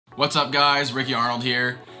What's up guys, Ricky Arnold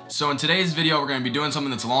here. So in today's video we're going to be doing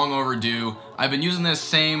something that's long overdue. I've been using this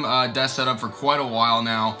same desk setup for quite a while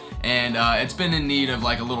now, and it's been in need of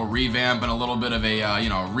like a little revamp and a little bit of a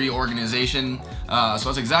reorganization. So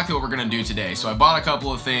that's exactly what we're going to do today. So I bought a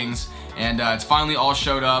couple of things and it's finally all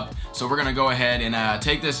showed up. So we're going to go ahead and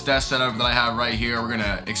take this desk setup that I have right here. We're going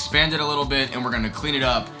to expand it a little bit and we're going to clean it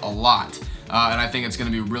up a lot. And I think it's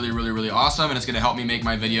going to be really awesome, and it's going to help me make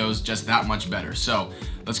my videos just that much better. So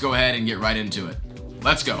let's go ahead and get right into it.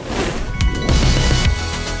 Let's go.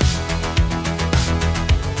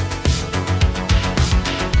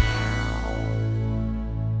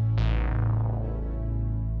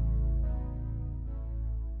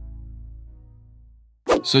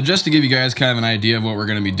 So just to give you guys kind of an idea of what we're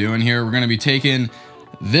going to be doing here, we're going to be taking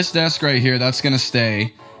this desk right here, that's going to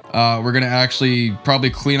stay. We're going to actually probably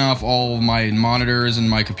clean off all of my monitors and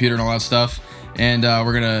my computer and all that stuff, and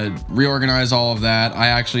we're going to reorganize all of that. I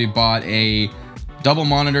actually bought a double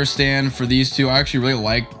monitor stand for these two. I actually really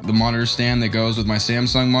like the monitor stand that goes with my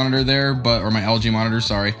Samsung monitor there, or my LG monitor,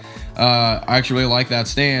 sorry. I actually really like that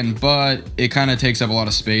stand, but it kind of takes up a lot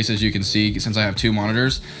of space, as you can see, since I have two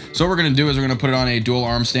monitors. So what we're going to do is we're going to put it on a dual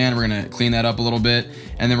arm stand. We're going to clean that up a little bit,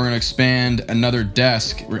 and then we're going to expand another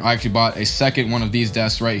desk. I actually bought a second one of these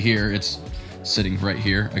desks right here. It's sitting right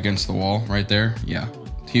here against the wall right there. Yeah,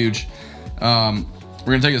 huge. We're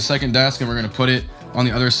going to take a second desk and we're going to put it on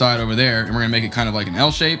the other side over there, and we're going to make it kind of like an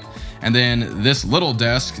L shape. And then this little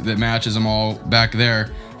desk that matches them all back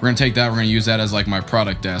there, we're going to take that, we're going to use that as like my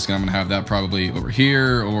product desk, and I'm going to have that probably over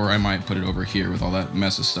here, or I might put it over here with all that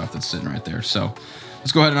mess of stuff that's sitting right there. So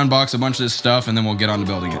let's go ahead and unbox a bunch of this stuff, and then we'll get on to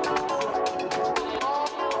building it.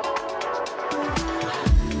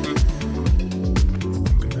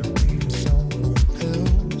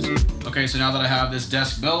 Okay, so now that I have this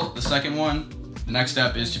desk built, the second one, the next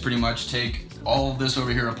step is to pretty much take all of this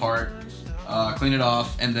over here apart, clean it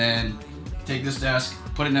off, and then take this desk,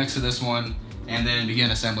 put it next to this one, and then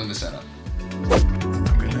begin assembling the setup.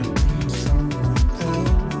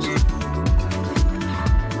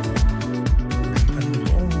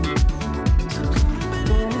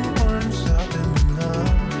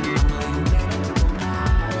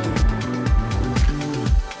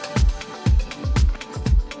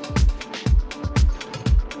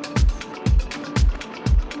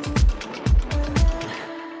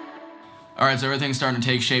 Alright, so everything's starting to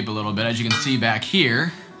take shape a little bit. As you can see back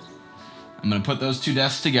here, I'm going to put those two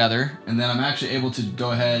desks together, and then I'm actually able to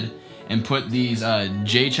go ahead and put these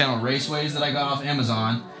J-channel raceways that I got off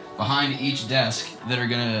Amazon behind each desk those are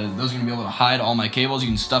going to be able to hide all my cables. You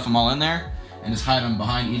can stuff them all in there and just hide them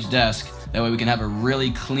behind each desk. That way we can have a really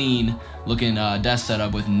clean looking desk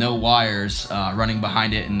setup with no wires running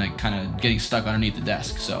behind it and like kind of getting stuck underneath the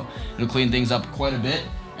desk. So it'll clean things up quite a bit.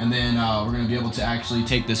 And then we're going to be able to actually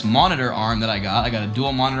take this monitor arm that I got a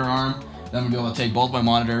dual monitor arm. Then I'm going to be able to take both my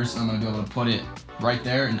monitors, and I'm going to be able to put it right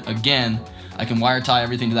there. And again, I can wire tie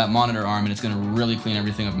everything to that monitor arm, and it's going to really clean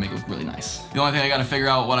everything up and make it look really nice. The only thing I got to figure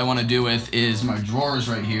out what I want to do with is my drawers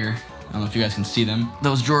right here. I don't know if you guys can see them.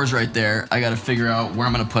 Those drawers right there, I got to figure out where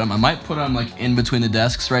I'm going to put them. I might put them like in between the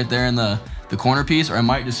desks right there in the corner piece, or I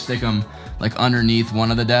might just stick them like underneath one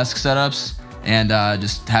of the desk setups and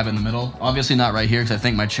just have it in the middle. Obviously not right here because I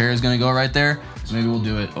think my chair is going to go right there, so maybe we'll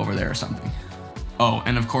do it over there or something. Oh,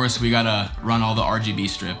 and of course we gotta run all the RGB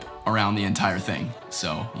strip around the entire thing.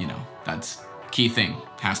 So, you know, that's key thing,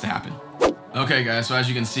 has to happen. Okay guys, so as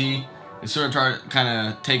you can see, it's sort of kind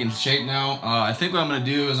of taking shape now. I think what I'm gonna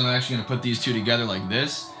do is I'm actually gonna put these two together like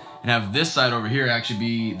this, and have this side over here actually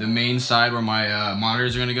be the main side where my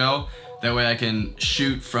monitors are gonna go. That way I can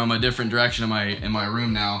shoot from a different direction in my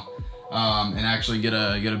room now, and actually get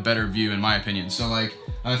a better view, in my opinion. So like,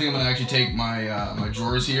 I think I'm gonna actually take my my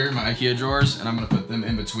drawers here, my IKEA drawers, and I'm gonna put them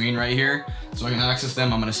in between right here so I can access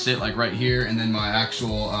them. I'm gonna sit like right here, and then my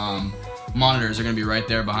actual monitors are gonna be right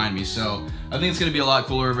there behind me. So I think it's gonna be a lot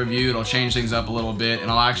cooler of a view. It'll change things up a little bit,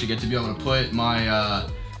 and I'll actually get to be able to put my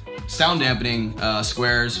sound dampening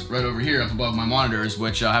squares right over here up above my monitors,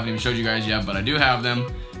 which I haven't even showed you guys yet, but I do have them,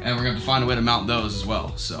 and we're gonna have to find a way to mount those as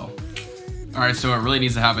well. So, all right, so what really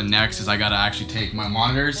needs to happen next is I gotta actually take my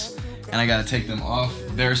monitors and I gotta take them off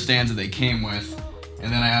their stands that they came with,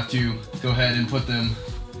 and then I have to go ahead and put them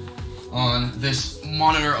on this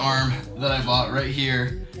monitor arm that I bought right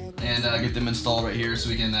here, and get them installed right here so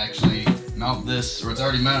we can actually mount this, or it's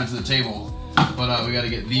already mounted to the table, but we gotta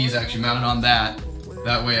get these actually mounted on that.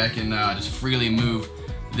 That way I can just freely move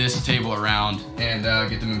this table around and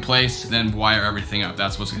get them in place, then wire everything up.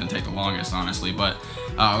 That's what's gonna take the longest, honestly, but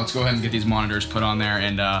let's go ahead and get these monitors put on there,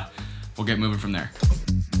 and we'll get moving from there.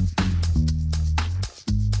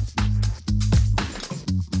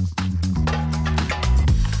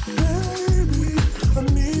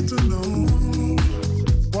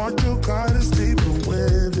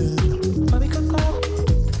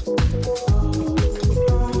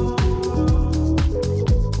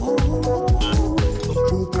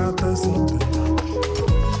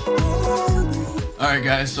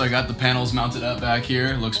 Alright guys, so I got the panels mounted up back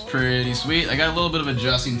here. Looks pretty sweet. I got a little bit of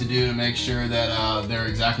adjusting to do to make sure that they're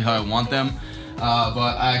exactly how I want them.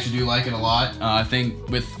 But I actually do like it a lot. I think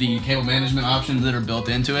with the cable management options that are built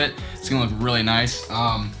into it, it's gonna look really nice.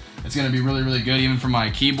 It's gonna be really good even for my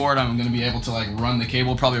keyboard. I'm gonna be able to like run the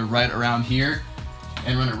cable probably right around here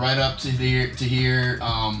and run it right up to here,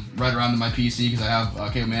 right around to my PC because I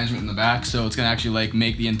have cable management in the back. So it's gonna actually like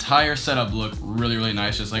make the entire setup look really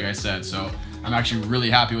nice, just like I said. So I'm actually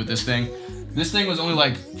really happy with this thing. This thing was only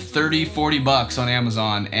like 30-40 bucks on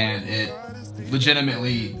Amazon, and it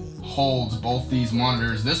legitimately holds both these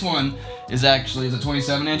monitors. This one is a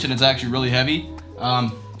 27-inch, and it's actually really heavy.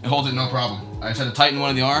 It holds it no problem. I just had to tighten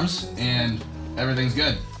one of the arms and everything's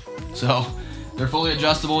good. So they're fully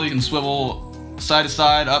adjustable. You can swivel side to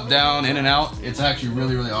side, up, down, in and out. It's actually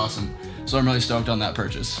really awesome. So I'm really stoked on that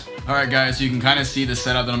purchase. All right guys, so you can kind of see the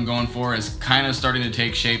setup that I'm going for is kind of starting to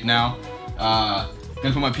take shape now.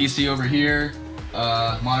 Gonna put my PC over here,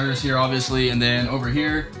 monitors here obviously, and then over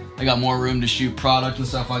here I got more room to shoot product and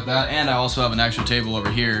stuff like that, and I also have an extra table over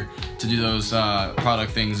here to do those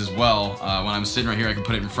product things as well. When I'm sitting right here, I can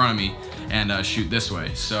put it in front of me and shoot this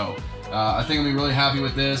way. So I think I'll be really happy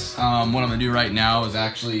with this. What I'm gonna do right now is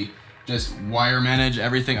actually just wire manage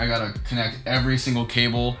everything. I gotta connect every single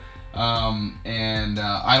cable, and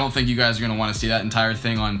I don't think you guys are gonna want to see that entire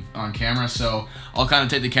thing on camera, so I'll kind of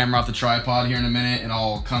take the camera off the tripod here in a minute and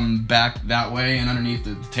I'll come back that way and underneath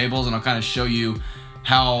the tables, and I'll kind of show you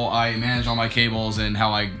how I manage all my cables and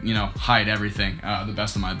how I, hide everything the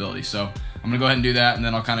best of my ability. So I'm gonna go ahead and do that, and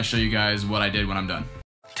then I'll kind of show you guys what I did when I'm done.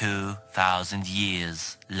 2,000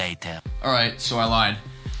 years later. All right, so I lied.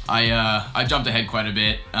 I jumped ahead quite a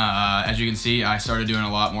bit. As you can see, I started doing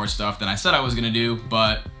a lot more stuff than I said I was gonna do,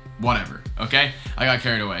 but whatever, okay? I got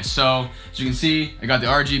carried away. So, as you can see, I got the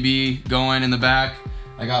RGB going in the back.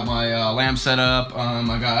 I got my lamp set up.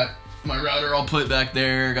 I got my router all put back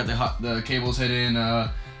there. Got the cables hidden.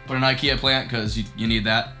 Put an IKEA plant because you need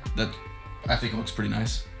that. That I think it looks pretty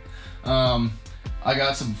nice. I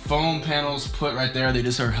got some foam panels put right there. They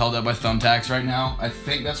just are held up by thumbtacks right now. I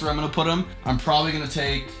think that's where I'm gonna put them. I'm probably gonna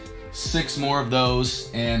take 6 more of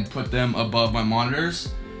those and put them above my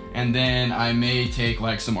monitors. And then I may take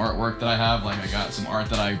like some artwork that I have. Like I got some art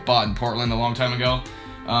that I bought in Portland a long time ago.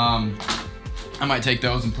 I might take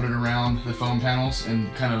those and put it around the foam panels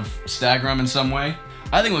and kind of stagger them in some way.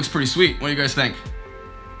 I think it looks pretty sweet. What do you guys think?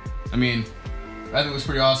 I mean, I think it looks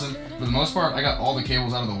pretty awesome. For the most part, I got all the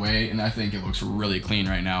cables out of the way, and I think it looks really clean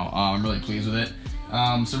right now. I'm really pleased with it.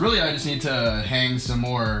 So really, I just need to hang some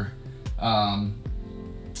more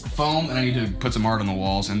foam, and I need to put some art on the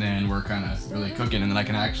walls, and then we're kind of really cooking, and then I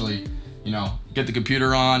can actually, get the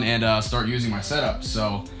computer on and start using my setup.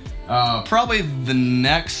 So probably the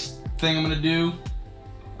next thing I'm gonna do,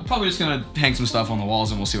 I'm probably just gonna hang some stuff on the walls,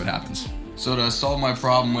 and we'll see what happens. So to solve my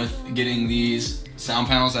problem with getting these sound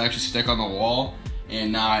panels to actually stick on the wall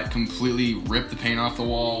and not completely rip the paint off the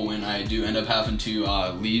wall when I do end up having to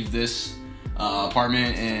leave this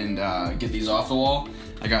apartment and get these off the wall,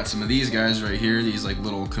 I got some of these guys right here, these like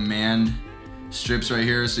little command strips right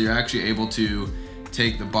here, so you're actually able to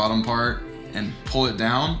take the bottom part and pull it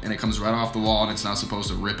down, and it comes right off the wall, and it's not supposed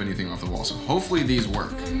to rip anything off the wall. So hopefully these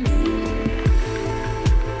work.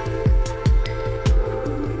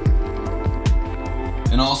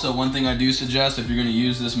 And also, one thing I do suggest, if you're gonna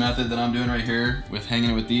use this method that I'm doing right here with hanging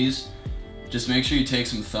it with these, just make sure you take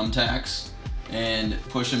some thumbtacks and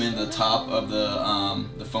push them in the top of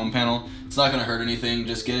the foam panel. It's not gonna hurt anything.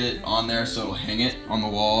 Just get it on there so it'll hang it on the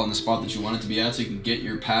wall in the spot that you want it to be at, so you can get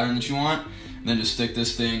your pattern that you want. And then just stick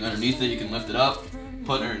this thing underneath it. You can lift it up,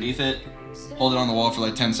 put it underneath it, hold it on the wall for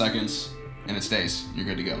like 10 seconds, and it stays. You're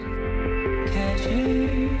good to go.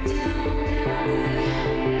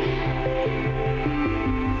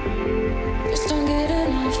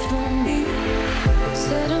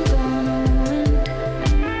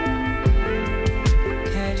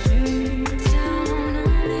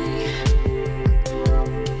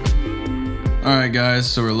 Alright guys,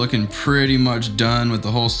 so we're looking pretty much done with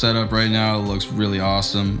the whole setup right now. It looks really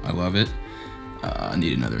awesome. I love it. I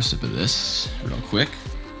need another sip of this real quick.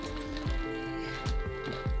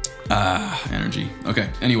 Energy. Okay,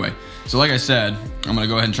 anyway, so like I said, I'm gonna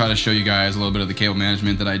go ahead and try to show you guys a little bit of the cable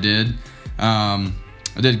management that I did. I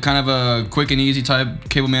did kind of a quick and easy type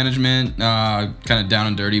cable management, kind of down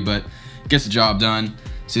and dirty, but gets the job done.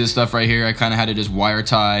 See this stuff right here? I kind of had to just wire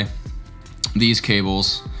tie these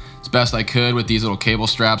cables as best I could with these little cable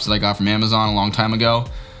straps that I got from Amazon a long time ago.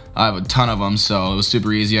 I have a ton of them, so it was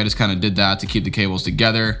super easy. I just kind of did that to keep the cables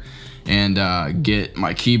together and get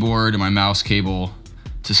my keyboard and my mouse cable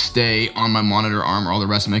to stay on my monitor arm where all the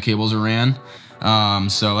rest of my cables are ran.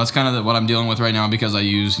 So that's kind of what I'm dealing with right now because I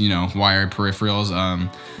use, you know, wired peripherals.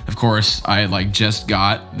 Of course, I like just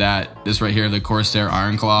got this right here, the Corsair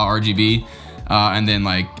Ironclaw RGB. And then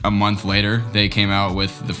like a month later, they came out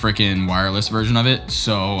with the freaking wireless version of it.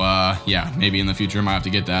 So yeah, maybe in the future I might have to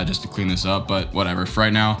get that just to clean this up, but whatever. For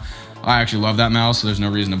right now, I actually love that mouse, so there's no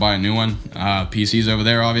reason to buy a new one. PC's over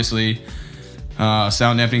there, obviously.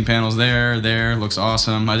 Sound dampening panels there, looks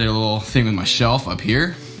awesome. I did a little thing with my shelf up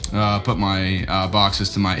here. Put my boxes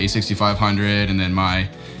to my A6500 and then my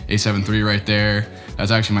A7 III right there.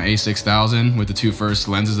 That's actually my A6000 with the two first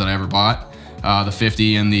lenses that I ever bought. The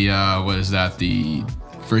 50 and the, what is that, the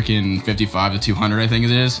freaking 55 to 200 I think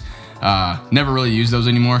it is. Never really use those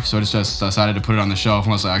anymore, so I just decided to put it on the shelf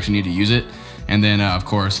unless I actually need to use it. And then, of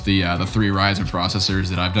course, the 3 Ryzen processors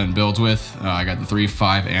that I've done builds with. I got the 3,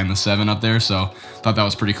 5, and the 7 up there, so thought that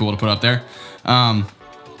was pretty cool to put up there.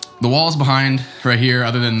 The walls behind right here,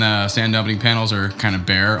 other than the sound dampening panels, are kind of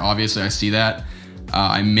bare. Obviously, I see that.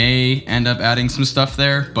 I may end up adding some stuff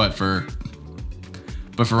there, but for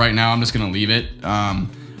right now, I'm just gonna leave it. I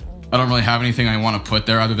don't really have anything I want to put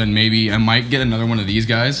there other than maybe I might get another one of these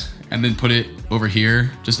guys and then put it over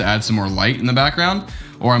here just to add some more light in the background.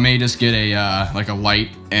 Or I may just get a like a light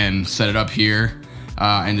and set it up here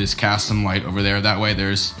and just cast some light over there. That way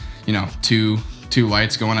there's, you know, two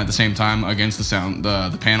lights going at the same time against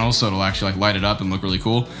the panels, so it'll actually like light it up and look really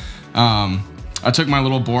cool. I took my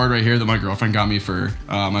little board right here that my girlfriend got me for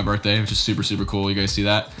my birthday, which is super cool. You guys see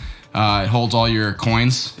that? It holds all your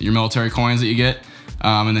coins, your military coins that you get.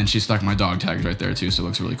 And then she stuck my dog tags right there too, so it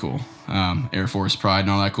looks really cool. Air Force Pride and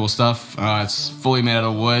all that cool stuff. It's fully made out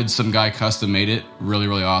of wood. Some guy custom made it.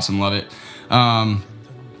 Really awesome. Love it. And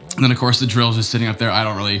then of course the drill's just sitting up there. I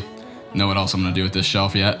don't really know what else I'm gonna do with this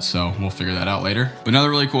shelf yet, so we'll figure that out later. But another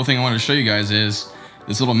really cool thing I wanted to show you guys is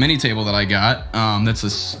this little mini table that I got.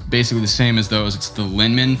 That's basically the same as those. It's the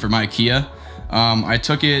Linman from IKEA. I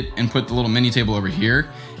took it and put the little mini table over here,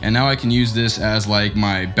 and now I can use this as like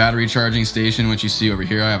my battery charging station, which you see over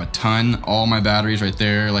here. I have a ton, all my batteries right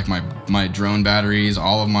there, like my drone batteries,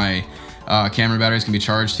 all of my camera batteries can be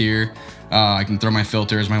charged here. I can throw my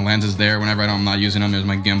filters, my lenses there whenever I'm not using them. There's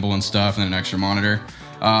my gimbal and stuff, and then an extra monitor.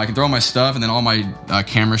 I can throw all my stuff, and then all my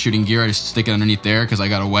camera shooting gear, I just stick it underneath there because I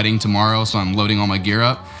got a wedding tomorrow, so I'm loading all my gear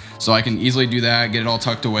up. So I can easily do that, get it all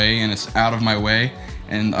tucked away, and it's out of my way.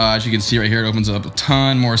 And as you can see right here, it opens up a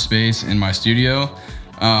ton more space in my studio,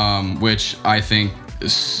 which I think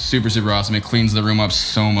is super awesome. It cleans the room up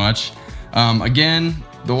so much. Again,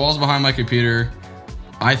 the walls behind my computer,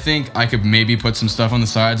 I think I could maybe put some stuff on the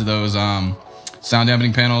sides of those sound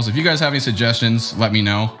dampening panels. If you guys have any suggestions, let me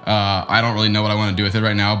know. I don't really know what I want to do with it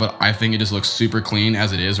right now, but I think it just looks super clean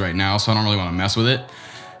as it is right now, so I don't really want to mess with it.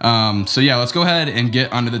 So yeah, let's go ahead and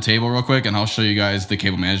get under the table real quick, and I'll show you guys the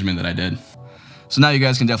cable management that I did. So now you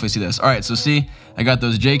guys can definitely see this. All right, so see, I got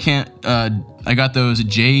those J channel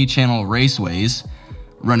raceways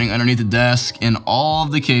running underneath the desk, and all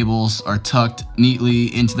of the cables are tucked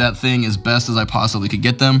neatly into that thing as best as I possibly could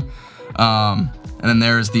get them. And then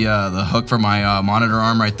there's the hook for my monitor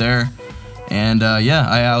arm right there. And yeah,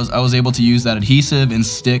 I was able to use that adhesive and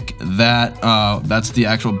stick that, that's the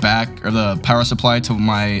actual back or the power supply to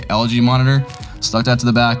my LG monitor. Stuck that to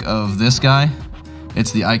the back of this guy.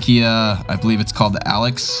 It's the IKEA, I believe it's called the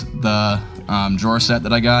Alex, the drawer set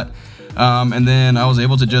that I got. And then I was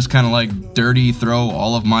able to just kind of like dirty throw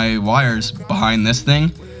all of my wires behind this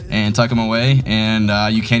thing and tuck them away, and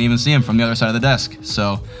you can't even see them from the other side of the desk.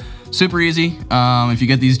 So super easy. If you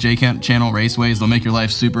get these J-channel raceways, they'll make your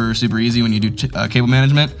life super easy when you do cable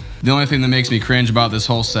management. The only thing that makes me cringe about this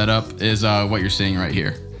whole setup is what you're seeing right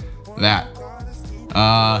here. That.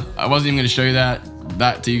 I wasn't even going to show you that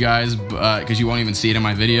to you guys because you won't even see it in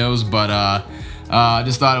my videos, but I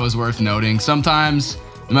just thought it was worth noting. Sometimes,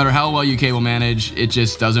 no matter how well you cable manage, it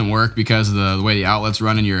just doesn't work because of the way the outlets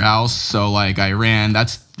run in your house. So like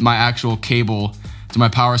that's my actual cable to my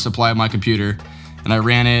power supply of my computer, and I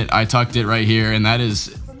ran it, I tucked it right here, and that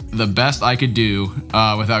is the best I could do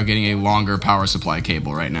without getting a longer power supply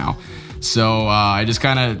cable right now. So I just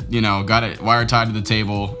kind of, you know, got it wire tied to the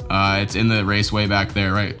table. It's in the raceway back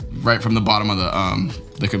there, right from the bottom of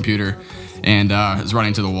the computer, and it's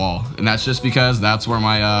running to the wall. And that's just because that's where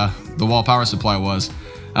my the wall power supply was.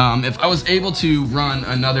 If I was able to run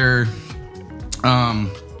another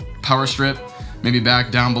power strip, maybe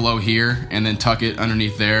back down below here, and then tuck it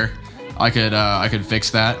underneath there, I could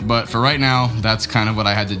fix that. But for right now, that's kind of what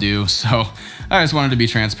I had to do. So I just wanted to be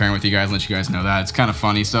transparent with you guys and let you guys know that. It's kind of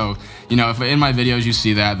funny. So, you know, if in my videos you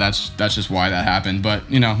see that, that's just why that happened. But,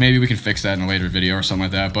 you know, maybe we can fix that in a later video or something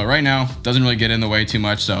like that. But right now, doesn't really get in the way too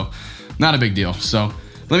much, so not a big deal. So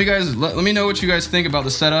let me know what you guys think about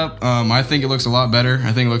the setup. I think it looks a lot better.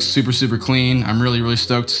 I think it looks super clean. I'm really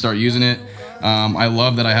stoked to start using it. I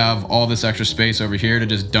love that I have all this extra space over here to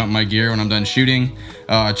just dump my gear when I'm done shooting,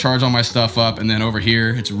 charge all my stuff up, and then over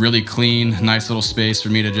here it's really clean, nice little space for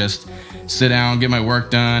me to just sit down, get my work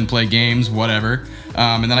done, play games, whatever.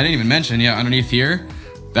 And then I didn't even mention, yeah, underneath here,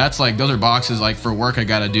 that's like, those are boxes like for work I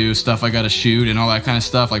gotta do, stuff I gotta shoot and all that kind of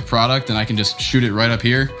stuff, like product, and I can just shoot it right up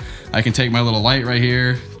here. I can take my little light right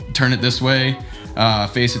here, turn it this way,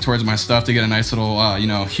 face it towards my stuff to get a nice little, you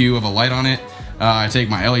know, hue of a light on it. I take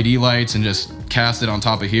my LED lights and just cast it on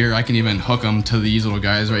top of here. I can even hook them to these little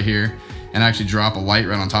guys right here and actually drop a light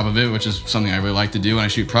right on top of it, which is something I really like to do when I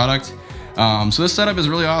shoot product. So this setup is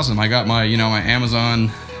really awesome. I got my, you know, my Amazon,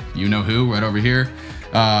 you know who, right over here.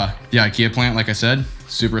 Yeah, IKEA plant, like I said,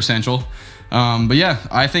 super essential. But yeah,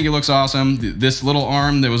 I think it looks awesome. This little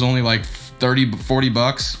arm that was only like 40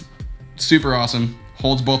 bucks, super awesome.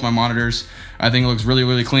 Holds both my monitors. I think it looks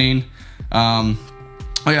really clean.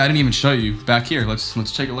 Oh yeah, I didn't even show you back here.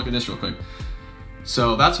 Let's take a look at this real quick.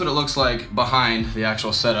 So that's what it looks like behind the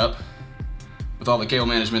actual setup with all the cable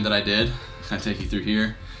management that I did. Can I take you through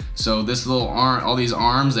here? So this little arm, all these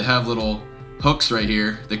arms, they have little hooks right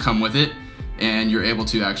here that come with it, and you're able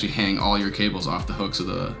to actually hang all your cables off the hooks of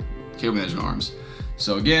the cable management arms.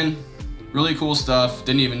 So again, really cool stuff.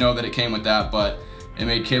 Didn't even know that it came with that, but it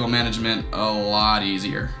made cable management a lot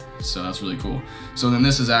easier. So that's really cool. So then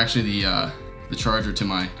this is actually the charger to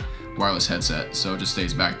my wireless headset, so it just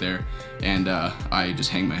stays back there, and I just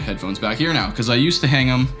hang my headphones back here now, because I used to hang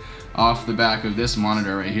them off the back of this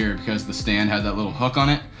monitor right here because the stand had that little hook on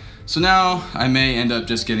it. So now I may end up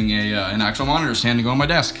just getting an actual monitor stand to go on my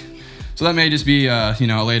desk. So that may just be you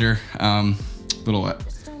know, a later little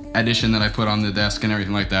addition that I put on the desk and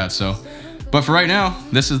everything like that. So, but for right now,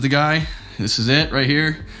 this is the guy. This is it right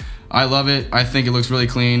here. I love it. I think it looks really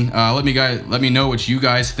clean. Let me know what you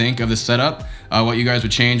guys think of this setup. What you guys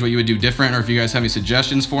would change, what you would do different, or if you guys have any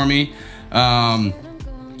suggestions for me.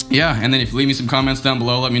 Yeah, and then if you leave me some comments down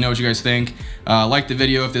below, let me know what you guys think. Like the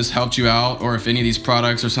video if this helped you out, or if any of these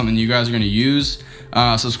products are something you guys are going to use.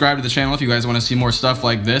 Subscribe to the channel if you guys want to see more stuff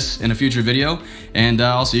like this in a future video, and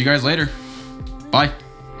I'll see you guys later. Bye.